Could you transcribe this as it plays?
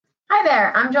Hi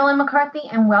there, I'm Jolene McCarthy,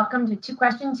 and welcome to Two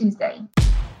Question Tuesday.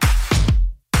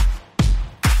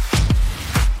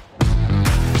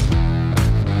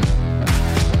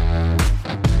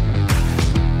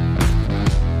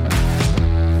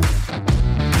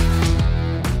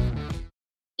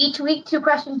 Each week, Two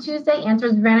Question Tuesday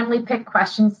answers randomly picked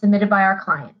questions submitted by our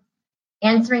clients.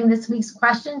 Answering this week's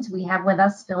questions, we have with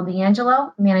us Phil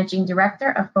D'Angelo, Managing Director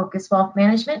of Focus Wealth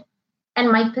Management,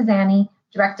 and Mike Pisani,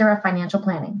 Director of Financial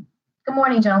Planning. Good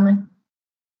morning, gentlemen.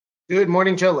 Good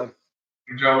morning, Jolene.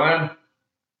 Good, Jolene.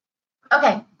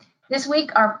 Okay, this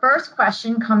week our first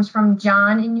question comes from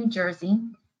John in New Jersey.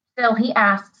 Phil, he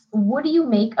asks, what do you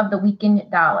make of the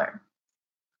weakened dollar?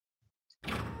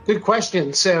 Good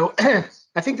question. So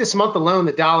I think this month alone,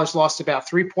 the dollar's lost about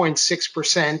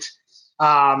 3.6%.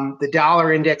 The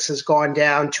dollar index has gone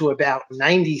down to about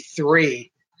 93,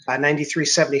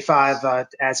 93.75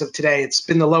 as of today. It's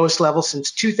been the lowest level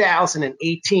since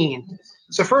 2018.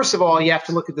 So first of all, you have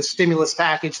to look at the stimulus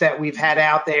package that we've had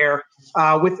out there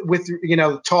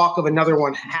with talk of another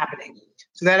one happening.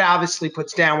 So that obviously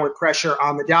puts downward pressure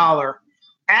on the dollar,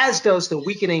 as does the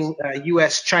weakening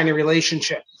U.S.-China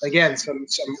relationship. Again,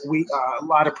 a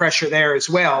lot of pressure there as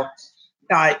well.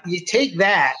 You take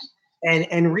that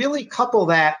and really couple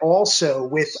that also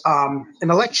with an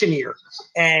election year.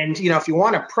 And, if you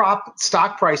want to prop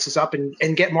stock prices up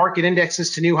and get market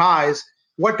indexes to new highs,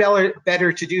 what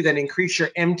better to do than increase your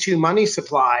M2 money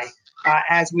supply,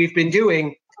 as we've been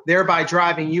doing, thereby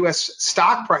driving U.S.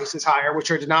 stock prices higher,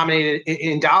 which are denominated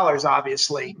in dollars,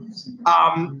 obviously.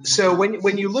 So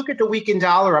when you look at the weakened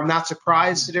dollar, I'm not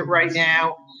surprised at it right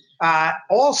now.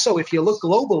 Also, if you look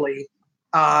globally,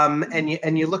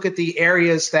 and you look at the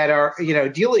areas that are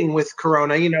dealing with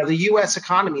Corona, the U.S.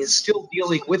 economy is still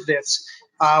dealing with this,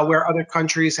 where other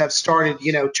countries have started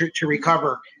to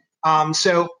recover.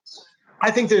 So I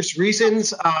think there's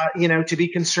reasons to be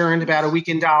concerned about a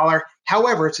weakened dollar.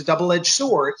 However, it's a double-edged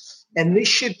sword, and this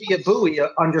should be a buoy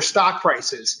under stock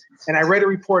prices. And I read a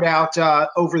report out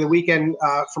over the weekend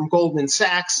from Goldman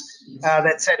Sachs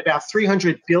that said about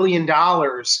 $300 billion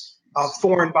of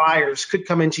foreign buyers could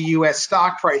come into U.S.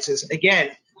 stock prices, again,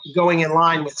 going in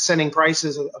line with sending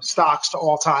prices of stocks to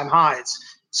all-time highs.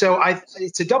 So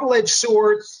it's a double-edged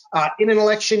sword in an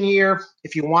election year.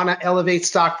 If you want to elevate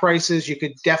stock prices, you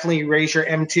could definitely raise your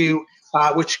M2,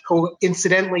 which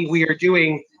coincidentally we are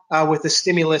doing with the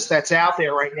stimulus that's out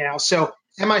there right now. So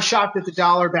am I shocked at the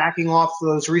dollar backing off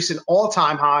those recent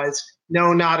all-time highs?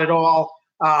 No, not at all.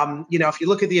 If you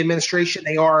look at the administration,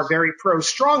 they are a very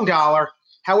pro-strong dollar.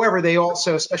 However, they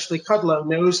also, especially Kudlow,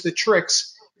 knows the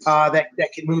tricks that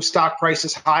can move stock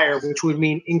prices higher, which would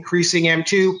mean increasing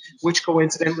M2, which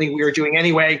coincidentally we are doing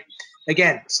anyway.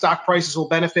 Again, stock prices will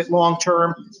benefit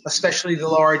long-term, especially the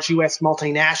large U.S.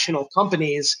 multinational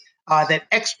companies that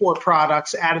export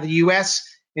products out of the U.S.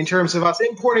 In terms of us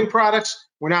importing products,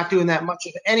 we're not doing that much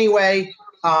of it anyway.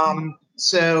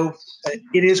 So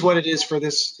it is what it is for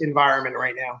this environment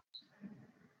right now.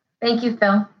 Thank you,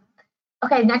 Phil.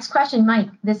 Okay, next question, Mike.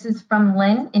 This is from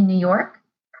Lynn in New York.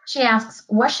 She asks,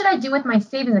 what should I do with my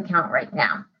savings account right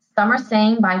now? Some are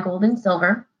saying buy gold and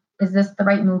silver. Is this the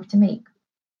right move to make?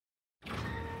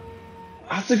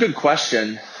 That's a good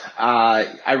question.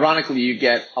 Ironically, you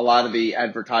get a lot of the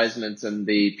advertisements and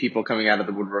the people coming out of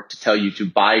the woodwork to tell you to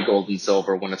buy gold and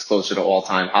silver when it's closer to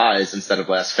all-time highs instead of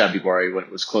last February when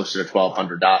it was closer to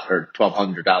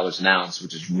 $1,200 an ounce,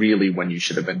 which is really when you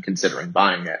should have been considering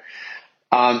buying it.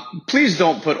 Please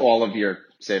don't put all of your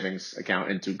savings account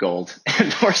into gold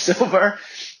and or silver.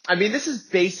 I mean, this is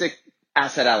basic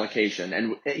asset allocation.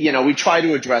 And, we try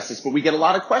to address this, but we get a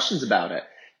lot of questions about it.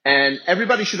 And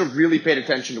everybody should have really paid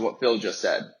attention to what Phil just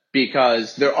said,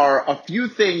 because there are a few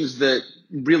things that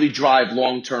really drive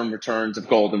long-term returns of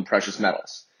gold and precious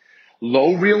metals.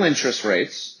 Low real interest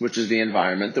rates, which is the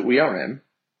environment that we are in.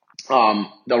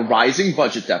 The rising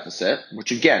budget deficit,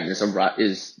 which again is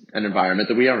an environment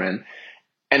that we are in,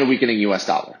 and a weakening U.S.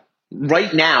 dollar.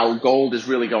 Right now, gold is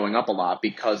really going up a lot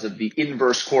because of the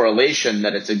inverse correlation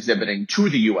that it's exhibiting to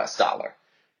the U.S. dollar.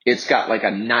 It's got like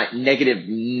a negative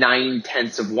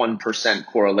 0.9%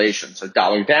 correlation. So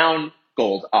dollar down,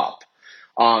 gold up.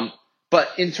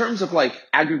 But in terms of like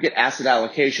aggregate asset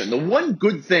allocation, the one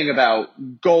good thing about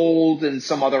gold and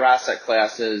some other asset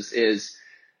classes is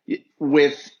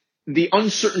with the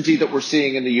uncertainty that we're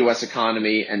seeing in the U.S.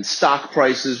 economy and stock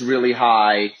prices really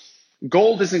high,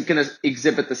 gold isn't going to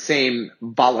exhibit the same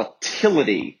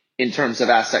volatility in terms of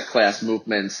asset class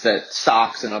movements that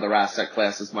stocks and other asset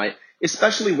classes might,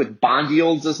 especially with bond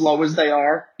yields as low as they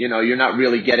are. You're not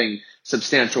really getting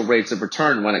substantial rates of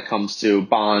return when it comes to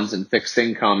bonds and fixed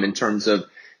income in terms of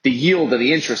the yield of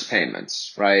the interest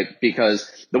payments, right? Because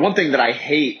the one thing that I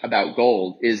hate about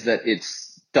gold is that it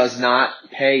does not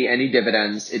pay any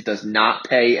dividends. It does not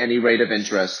pay any rate of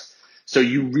interest. So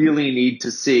you really need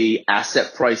to see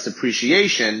asset price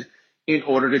appreciation in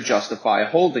order to justify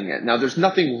holding it. Now, there's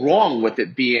nothing wrong with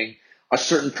it being a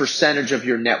certain percentage of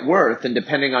your net worth, and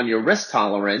depending on your risk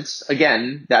tolerance,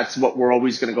 again, that's what we're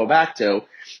always going to go back to.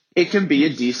 It can be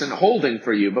a decent holding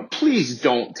for you, but please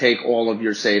don't take all of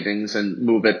your savings and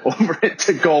move it over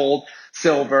to gold,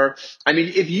 silver. I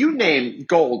mean, if you name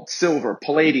gold, silver,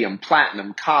 palladium,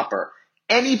 platinum, copper,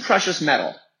 any precious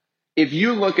metal, if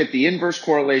you look at the inverse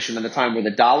correlation in the time where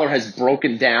the dollar has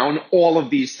broken down, all of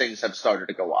these things have started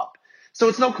to go up. So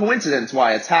it's no coincidence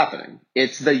why it's happening.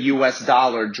 It's the US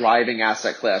dollar driving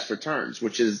asset class returns,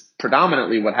 which is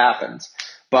predominantly what happens.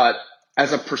 But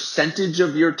as a percentage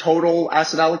of your total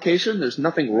asset allocation, there's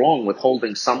nothing wrong with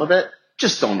holding some of it.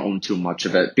 Just don't own too much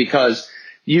of it, because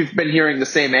you've been hearing the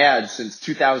same ads since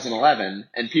 2011,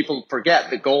 and people forget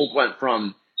that gold went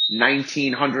from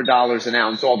 $1,900 an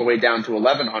ounce all the way down to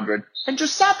 $1,100 and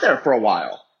just sat there for a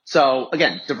while. So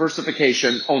again,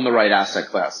 diversification, own the right asset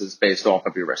classes based off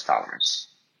of your risk tolerance.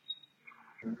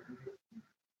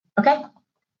 Okay.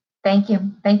 Thank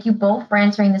you. Thank you both for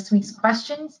answering this week's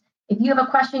questions. If you have a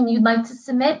question you'd like to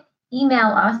submit, email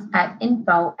us at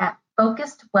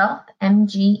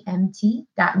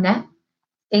info@focusedwealthmgmt.net.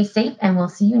 Stay safe, and we'll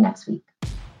see you next week.